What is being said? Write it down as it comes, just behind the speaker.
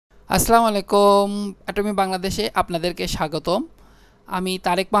আসসালামু আলাইকুম অ্যাটমি বাংলাদেশে আপনাদেরকে স্বাগতম। আমি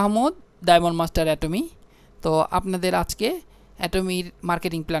Tarique Mahmud, diamond master Atomy. তো আপনাদের আজকে অ্যাটমির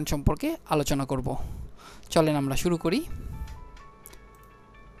মার্কেটিং প্ল্যান সম্পর্কে আলোচনা করব। চলেন আমরা শুরু করি।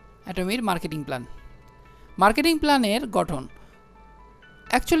 অ্যাটমির মার্কেটিং প্ল্যানের গঠন।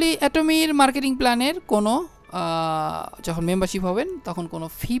 অ্যাকচুয়ালি অ্যাটমির মার্কেটিং প্ল্যানের কোনো যখন মেম্বারশিপ হবেন তখন কোনো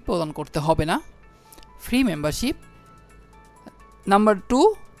ফি প্রদান করতে হবে না, ফ্রি মেম্বারশিপ। নাম্বার 2,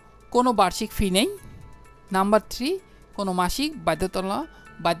 কোনো বার্ষিক ফি নেই। নাম্বার 3, কোনো মাসিক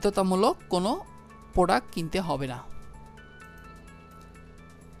বাধ্যতামূলক কোনো প্রোডাক্ট কিনতে হবে না।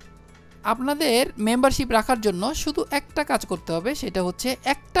 আপনাদের মেম্বারশিপ রাখার জন্য শুধু একটা কাজ করতে হবে, সেটা হচ্ছে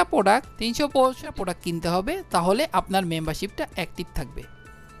একটা প্রোডাক্ট 350 প্রোডাক্ট কিনতে হবে, তাহলে আপনার মেম্বারশিপটা অ্যাক্টিভ থাকবে।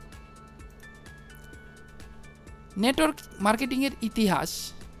 নেটওয়ার্ক মার্কেটিংয়ের ইতিহাস।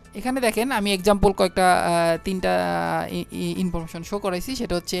 এখানে দেখেন আমি এক্সাম্পল কয়েকটা 3টা ইনফরমেশন শো করাইছি।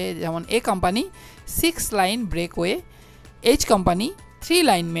 সেটা হচ্ছে যেমন a company 6 line breakaway, H company 3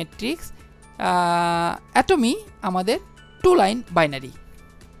 line matrix, Atomy আমাদের 2 লাইন বাইনারি।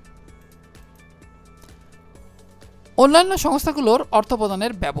 অন্যান্য সংস্থাগুলোর অর্থ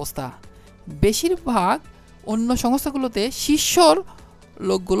প্রদানের ব্যবস্থা। বেশিরভাগ অন্য সংস্থাগুলোতে শীর্ষর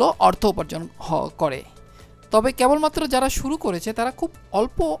লোকগুলো অর্থ উপার্জন করে, তবে কেবলমাত্র যারা শুরু করেছে তারা খুব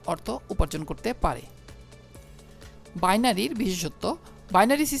অল্প অর্থ উপার্জন করতে পারে। বাইনারির বিশেষত্ব।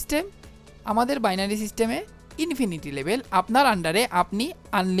 বাইনারি সিস্টেম, আমাদের বাইনারি সিস্টেমে ইনফিনিটি লেভেল, আপনার আন্ডারে আপনি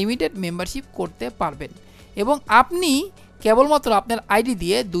আনলিমিটেড মেম্বারশিপ করতে পারবেন এবং আপনি কেবলমাত্র আপনার আইডি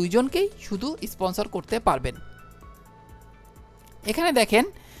দিয়ে 2 জনকেই শুধু স্পন্সর করতে পারবেন। এখানে দেখেন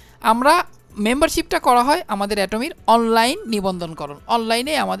আমরা মেম্বারশিপটা করা হয় আমাদের অ্যাটমির অনলাইন নিবন্ধনকরণ,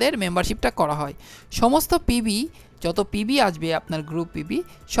 অনলাইনে আমাদের মেম্বারশিপটা করা হয়। সমস্ত পিবি, যত পিবি আসবে আপনার গ্রুপ পিবি,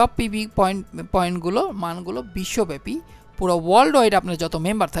 সব পিবি পয়েন্টগুলো মানগুলো বিশ্বব্যাপী পুরো ওয়ার্ল্ড ওয়াইড আপনার যত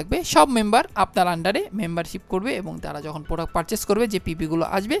মেম্বার থাকবে সব মেম্বার আপনার আন্ডারে মেম্বারশিপ করবে এবং তারা যখন প্রোডাক্ট পারচেস করবে যে পিবিগুলো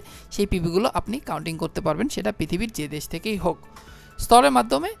আসবে সেই পিবিগুলো আপনি কাউন্টিং করতে পারবেন, সেটা পৃথিবীর যে দেশ থেকেই হোক। স্তরের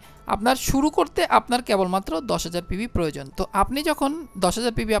মাধ্যমে আপনার শুরু করতে আপনার কেবলমাত্র 10,000 পিবি প্রয়োজন। তো আপনি যখন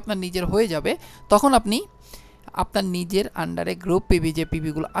 10,000 পিবি আপনার নিজের হয়ে যাবে তখন আপনি আপনার নিজের আন্ডারে গ্রুপ পিবি যে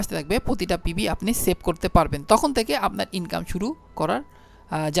পিবিগুলো আসতে থাকবে প্রতিটা পিবি আপনি সেভ করতে পারবেন। তখন থেকে আপনার ইনকাম শুরু করার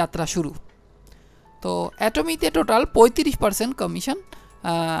যাত্রা শুরু। তো অ্যাটমিতে টোটাল 35% কমিশন,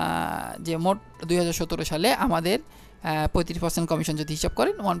 যে মোট 2017 সালে আমাদের 35% কমিশন যদি হিসাব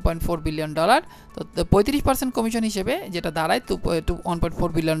করেন $1.4 বিলিয়ন। তো 35% কমিশন হিসেবে যেটা দাঁড়ায় $1.4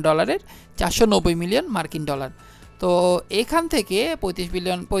 বিলিয়ন, 490 মিলিয়ন মার্কিন ডলার। তো এখান থেকে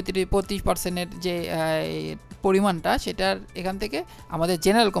 35%-এর যে পরিমাণটা, সেটার এখান থেকে আমাদের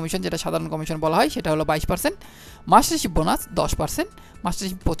জেনারেল কমিশন, যেটা সাধারণ কমিশন বলা হয়, সেটা হলো 22%, মাস্টারশিপ বোনাস 10%,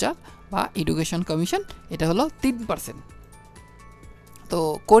 মাস্টারশিপ প্রচার বা এডুকেশন কমিশন এটা হলো 3%। তো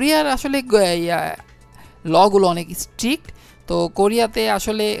কোরিয়ার আসলে লগুলো অনেক স্ট্রিক্ট। তো কোরিয়াতে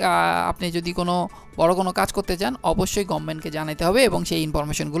আসলে আপনি যদি কোনো বড় কোনো কাজ করতে চান অবশ্যই গভর্নমেন্টকে জানাতে হবে এবং সেই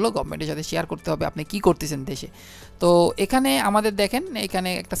ইনফরমেশনগুলো গভর্নমেন্টের সাথে শেয়ার করতে হবে আপনি কি করতেছেন দেশে। তো এখানে আমাদের দেখেন, এখানে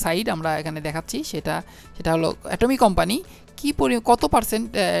একটা সাইড আমরা এখানে দেখাচ্ছি, সেটা হলো অ্যাটমি কোম্পানি কত পার্সেন্ট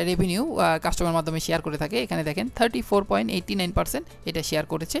রেভিনিউ কাস্টমার মাধ্যমে শেয়ার করে থাকে। এখানে দেখেন 34.89% এটা শেয়ার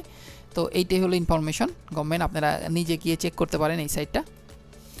করেছে। তো এইটাই হলো ইনফরমেশন গভর্নমেন্ট, আপনারা নিজে গিয়ে চেক করতে পারেন এই সাইটটা।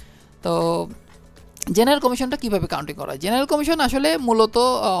 তো জেনারেল কমিশনটা কীভাবে কাউন্টিং করা হয়? জেনারেল কমিশন আসলে মূলত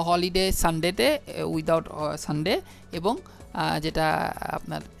হলিডে সানডেতে, উইদাউট সানডে, এবং যেটা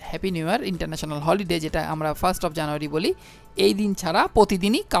আপনার happy new year international holiday, যেটা আমরা 1 জানুয়ারি বলি, এই দিন ছাড়া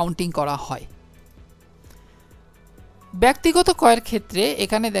প্রতিদিনই কাউন্টিং করা হয়। ব্যক্তিগত ক্রয়ের ক্ষেত্রে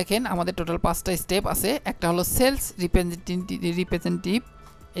এখানে দেখেন আমাদের টোটাল 5টা স্টেপ আছে। একটা হলো sales representative,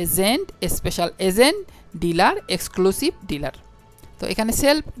 agent, special agent, dealer, exclusive dealer. তো এখানে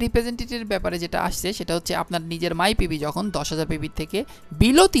সেলফ রিপ্রেজেন্টেটিভের ব্যাপারে যেটা আসছে সেটা হচ্ছে আপনার নিজের মাই পিবি যখন 10,000 পিবি থেকে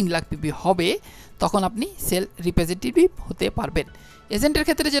বিলো 3 লাখ পিবি হবে তখন আপনি সেলফ রিপ্রেজেন্টেটিভ হতে পারবেন। এজেন্টের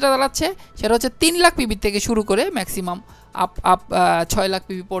ক্ষেত্রে যেটা দাঁড়াচ্ছে সেটা হচ্ছে 3 লাখ পিবি থেকে শুরু করে ম্যাক্সিমাম আপ 6 লাখ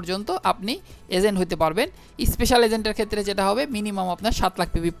পিবি পর্যন্ত আপনি এজেন্ট হতে পারবেন। স্পেশাল এজেন্টের ক্ষেত্রে যেটা হবে মিনিমাম আপনার 7 লাখ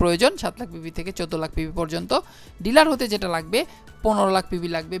পিবি প্রয়োজন, 7 লাখ পিবি থেকে 14 লাখ পিবি পর্যন্ত। ডিলার হতে যেটা লাগবে 15 লাখ পিবি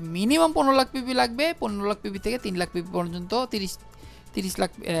লাগবে, মিনিমাম 15 লাখ পিবি লাগবে। 15 লাখ পিবি থেকে 3 লাখ পিবি পর্যন্ত, 30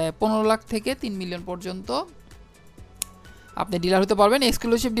 লাখ 15 লাখ থেকে 3 মিলিয়ন পর্যন্ত আপনি ডিলার হতে পারবেন।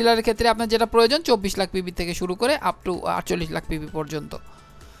 এক্সক্লুসিভ ডিলারের ক্ষেত্রে আপনার যেটা প্রয়োজন 24 লাখ পিবি থেকে শুরু করে আপ টু 48 লাখ পিবি পর্যন্ত।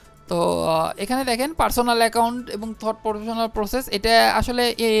 তো এখানে দেখেন পার্সোনাল অ্যাকাউন্ট এবং থট প্রফেশনাল প্রসেস। এটা আসলে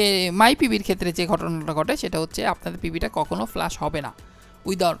মাই পিবির ক্ষেত্রে যে ঘটনাটা ঘটে সেটা হচ্ছে আপনাদের পিবিটা কখনো ফ্ল্যাশ হবে না।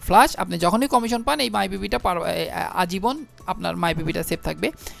 উইদাউট ফ্ল্যাশ আপনি যখনই কমিশন পান এই মাই পিবিটা আজীবন আপনার মাই পিবিটা সেভ থাকবে।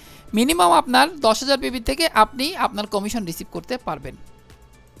 মিনিমাম আপনার 10,000 পিবি থেকে আপনি আপনার কমিশন রিসিভ করতে পারবেন।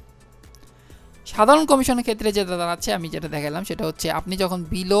 সাধারণ কমিশনের ক্ষেত্রে যেটা দাঁড়াচ্ছে আমি যেটা দেখালাম সেটা হচ্ছে আপনি যখন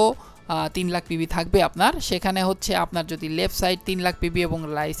বিলো 3 লাখ পিবি থাকবে আপনার, সেখানে হচ্ছে আপনার যদি লেফট সাইড 3 লাখ পিবি এবং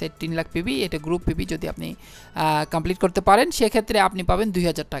রাইট সাইড 3 লাখ পিবি, এটা গ্রুপ পিবি যদি আপনি কমপ্লিট করতে পারেন সেক্ষেত্রে আপনি পাবেন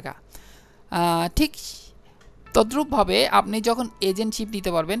 2000 টাকা। ঠিক তদ্রূপভাবে আপনি যখন এজেন্টশিপ নিতে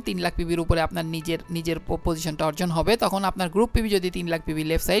পারবেন 3 লাখ পিবির উপরে আপনার নিজের পজিশনটা অর্জন হবে, তখন আপনার গ্রুপ পিবি যদি 3 lakh PB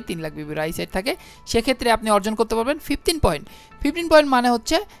left side 3 lakh PB right side থাকে সেক্ষেত্রে আপনি অর্জন করতে পারবেন 15 পয়েন্ট। 15 পয়েন্ট মানে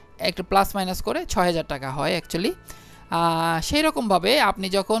হচ্ছে একটু প্লাস মাইনাস করে 6000 টাকা হয় অ্যাকচুয়ালি। সেই রকমভাবে আপনি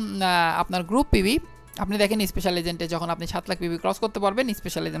যখন আপনার গ্রুপ পিবি আপনি দেখেন স্পেশাল এজেন্টে যখন আপনি 7 লাখ পিবি ক্রস করতে পারবেন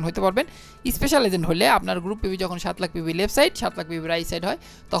স্পেশাল এজেন্ট হতে পারবেন। স্পেশাল এজেন্ট হলে আপনার গ্রুপ পিবি যখন 7 lakh PB left side 7 lakh PB right side হয়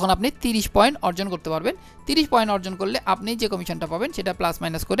তখন আপনি 30 পয়েন্ট অর্জন করতে পারবেন। 30 পয়েন্ট অর্জন করলে আপনি যে কমিশনটা পাবেন সেটা প্লাস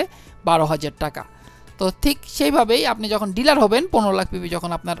মাইনাস করে 12,000 টাকা। তো ঠিক সেইভাবেই আপনি যখন ডিলার হবেন 15 লাখ পিবি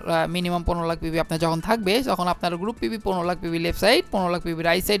যখন আপনার মিনিমাম 15 লাখ পিবি আপনার যখন থাকবে, তখন আপনার group PB 15 lakh PB left side 15 lakh PB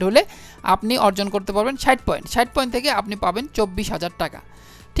right side হলে আপনি অর্জন করতে পারবেন 60 পয়েন্ট। 60 পয়েন্ট থেকে আপনি পাবেন 24,000 টাকা।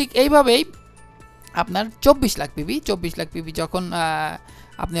 ঠিক এইভাবেই আপনার 24 লাখ পিবি যখন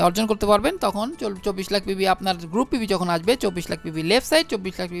আপনি অর্জন করতে পারবেন তখন 24 লাখ পিবি আপনার গ্রুপ পিবি যখন আসবে 24 lakh PB left side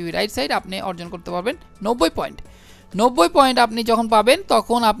 24 lakh PB right side আপনি অর্জন করতে পারবেন 90 পয়েন্ট। 90 পয়েন্ট আপনি যখন পাবেন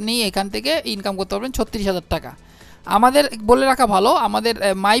তখন আপনি এখান থেকে ইনকাম করতে পারবেন 36,000 টাকা। আমাদের বলে রাখা ভালো, আমাদের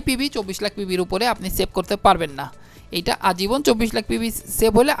মাই পিবি 24 লাখ পিবির উপরে আপনি সেভ করতে পারবেন না। এইটা আজীবন 24 লাখ পিবি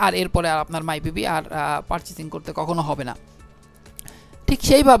সেভ হলে আর এরপরে আর আপনার মাই পিবি আর পারচেসিং করতে কখনো হবে না। ঠিক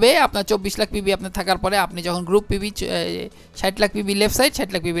সেইভাবে আপনার 24 লাখ পিবি আপনার থাকার পরে আপনি যখন group PB 60 lakh PB left side 60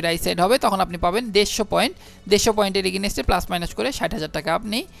 lakh PB right side হবে তখন আপনি পাবেন 150 পয়েন্ট। 150 পয়েন্টের এগেইনস্টে প্লাস মাইনাস করে 60,000 টাকা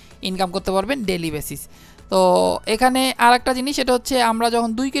আপনি ইনকাম করতে পারবেন ডেইলি বেসিস। তো এখানে আর একটা জিনিস সেটা হচ্ছে আমরা যখন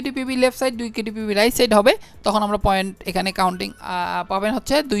 2 Katie PB left side 2 Katie PB right side হবে তখন আমরা পয়েন্ট এখানে কাউন্টিং পাবেন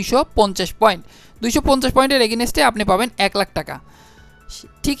হচ্ছে 250 পয়েন্ট। 250 পয়েন্টের এগেইনস্টে আপনি পাবেন 1 লাখ টাকা।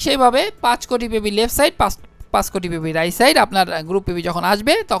 ঠিক সেইভাবে 5 কোটি পিবি লেফট সাইড 5 কোটি পিবি রাইট সাইড আপনার গ্রুপ পিবি যখন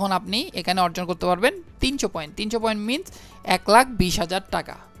আসবে তখন আপনি এখানে অর্জন করতে পারবেন 300 পয়েন্ট। 300 পয়েন্ট মিনস 1,20,000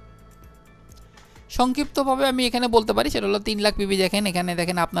 টাকা। সংক্ষিপ্তভাবে আমি এখানে বলতে পারি সেটা হলো 3 লাখ পিবি দেখেন, এখানে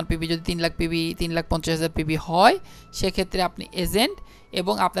দেখেন আপনার পিবি যদি 3 লাখ পিবি 3,50,000 পিবি হয় সেক্ষেত্রে আপনি এজেন্ট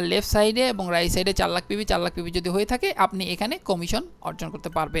এবং আপনার লেফট সাইডে এবং রাইট সাইডে 4 লাখ পিবি যদি হয়ে থাকে আপনি এখানে কমিশন অর্জন করতে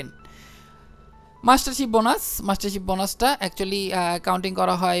পারবেন। মাস্টারশিপ বোনাসটা অ্যাকচুয়ালি কাউন্টিং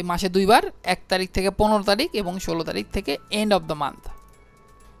করা হয় মাসে 2 বার, 1 তারিখ থেকে 15 তারিখ এবং 16 তারিখ থেকে এন্ড অফ দ্য মান্থ।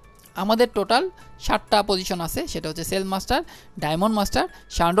 আমাদের টোটাল 7টা পজিশন আছে, সেটা হচ্ছে sell master, diamond master,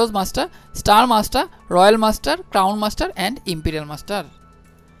 শানরোজ master, star master, royal master, crown master and imperial master.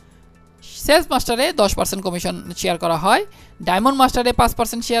 Sales মাস্টারে 10% commission share করা হয়, ডায়মন্ড মাস্টারে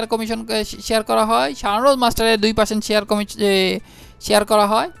 5% শেয়ার করা হয়, শানরোজ মাস্টারে 2% শেয়ার করা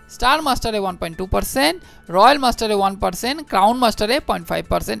হয়, star মাস্টারে 1.2%, royal মাস্টারে 1%, crown মাস্টারে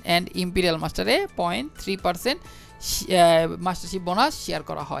 0.5% and imperial মাস্টারে 0.3% mastership bonus share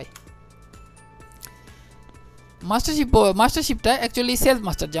করা হয়। মাস্টারশিপটা অ্যাকচুয়ালি সেলস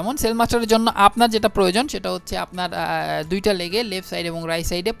মাস্টার, যেমন sales মাস্টারের জন্য আপনার যেটা প্রয়োজন সেটা হচ্ছে আপনার 2টা লেগে লেফট সাইড এবং রাইট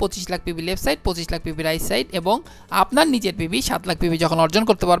সাইডে 25 lakh PB left side 25 lakh PB right side এবং আপনার নিজের পিবি 7 লাখ পিবি যখন অর্জন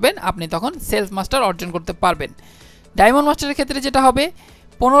করতে পারবেন আপনি তখন সেলস মাস্টার অর্জন করতে পারবেন। ডায়মন্ড মাস্টারের ক্ষেত্রে যেটা হবে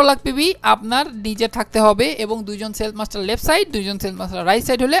 15 লাখ পিবি আপনার নিজের থাকতে হবে এবং 2জন sales master left side 2জন sales master right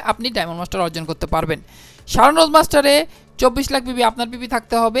side হলে আপনি ডায়মন্ড মাস্টার অর্জন করতে পারবেন। শানরোজ মাস্টারে 24 লাখ পিবি আপনার পিবি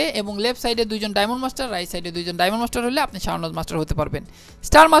থাকতে হবে এবং লেফট সাইডে 2জন ডায়মন্ড মাস্টার রাইট সাইডে 2জন ডায়মন্ড মাস্টার হলে আপনি শানরোজ মাস্টার হতে পারবেন।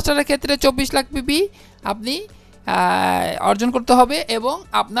 স্টার মাস্টারের ক্ষেত্রে 24 লাখ পিবি আপনি অর্জন করতে হবে এবং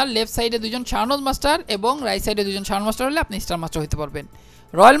আপনার লেফট সাইডে 2জন শানরোজ মাস্টার এবং রাইট সাইডে 2জন শানরোজ মাস্টার হলে আপনি স্টার মাস্টার হতে পারবেন।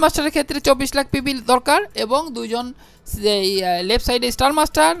 রয়্যাল মাস্টারের ক্ষেত্রে 24 লাখ পিবি দরকার এবং 2জন লেফট সাইডে স্টার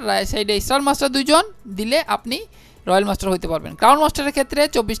মাস্টার রাইট সাইডে স্টার মাস্টার 2জন দিলে আপনি রয়্যাল মাস্টার হতে পারবেন। ক্রাউন মাস্টারের ক্ষেত্রে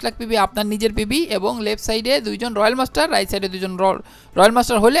 24 লাখ পিবি আপনার নিজের পিবি এবং লেফট সাইডে 2জন রয়্যাল মাস্টার রাইট সাইডে 2জন রয়্যাল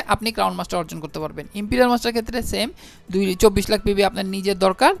মাস্টার হলে আপনি ক্রাউন মাস্টার অর্জন করতে পারবেন। ইম্পিরিয়াল মাস্টারের ক্ষেত্রে সেম 24 লাখ পিবি আপনার নিজের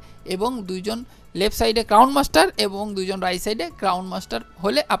দরকার এবং 2জন লেফট সাইডে ক্রাউন মাস্টার এবং 2জন রাইট সাইডে ক্রাউন মাস্টার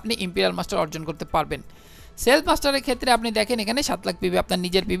হলে আপনি ইম্পিরিয়াল মাস্টার অর্জন করতে পারবেন। সেলস মাস্টারের ক্ষেত্রে আপনি দেখেন এখানে 7 লাখ পিবি আপনার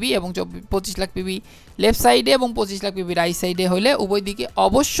নিজের পিবি এবং 25 লাখ পিবি লেফট সাইডে এবং 25 লাখ পিবি রাইট সাইডে হলে উভয় দিকে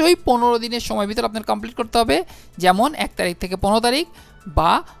অবশ্যই 15 দিনের সময় ভিতর আপনার কমপ্লিট করতে হবে, যেমন 1 তারিখ থেকে 15 তারিখ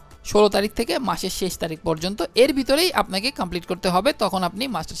বা 16 তারিখ থেকে মাসের শেষ তারিখ পর্যন্ত এর ভিতরেই আপনাকে কমপ্লিট করতে হবে, তখন আপনি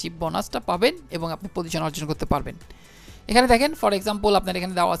মাস্টারশিপ বোনাসটা পাবেন এবং আপনি পজিশন অর্জন করতে পারবেন। এখানে দেখেন ফর এক্সাম্পল আপনার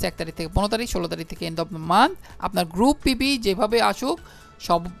এখানে দেওয়া আছে 1 তারিখ থেকে 15 তারিখ 16 তারিখ থেকে এন্ড অফ দ্য মান্থ আপনার গ্রুপ পিবি যেভাবে আসুক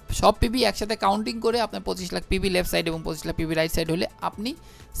সব পিবি একসাথে কাউন্টিং করে আপনার 25 লাখ পিবি লেফট সাইড এবং 25 লাখ পিবি রাইট সাইড হলে আপনি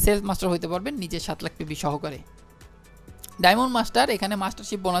সেলস মাস্টার হতে পারবেন নিজের 7 লাখ পিবি সহকারে। ডায়মন্ড মাস্টার এখানে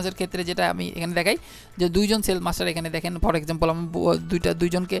মাস্টারশিপ বোনাসের ক্ষেত্রে যেটা আমি এখানে দেখাই যে 2 জন সেলস মাস্টার এখানে দেখেন ফর এক্সাম্পল আমি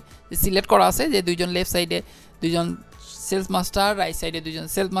দুইজনকে সিলেক্ট করা আছে যে 2 জন লেফট সাইডে 2 জন সেলস মাস্টার, রাইট সাইডে 2 জন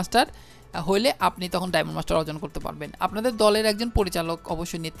সেলস মাস্টার হলে আপনি তখন ডায়মন্ড মাস্টার অর্জন করতে পারবেন। আপনাদের দলের একজন পরিচালক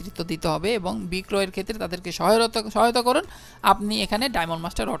অবশ্যই নেতৃত্ব দিতে হবে এবং বিক্রয়ের ক্ষেত্রে তাদেরকে সহায়তা করুন, আপনি এখানে ডায়মন্ড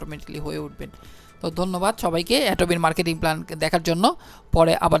মাস্টার অটোমেটিক্যালি হয়ে উঠবেন। তো ধন্যবাদ সবাইকে অ্যাটোমির মার্কেটিং প্ল্যান দেখার জন্য।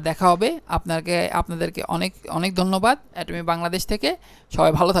 পরে আবার দেখা হবে। আপনাদেরকে অনেক অনেক ধন্যবাদ অ্যাটোমি বাংলাদেশ থেকে।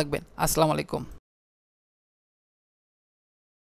 সবাই ভালো থাকবেন। আসসালামু আলাইকুম।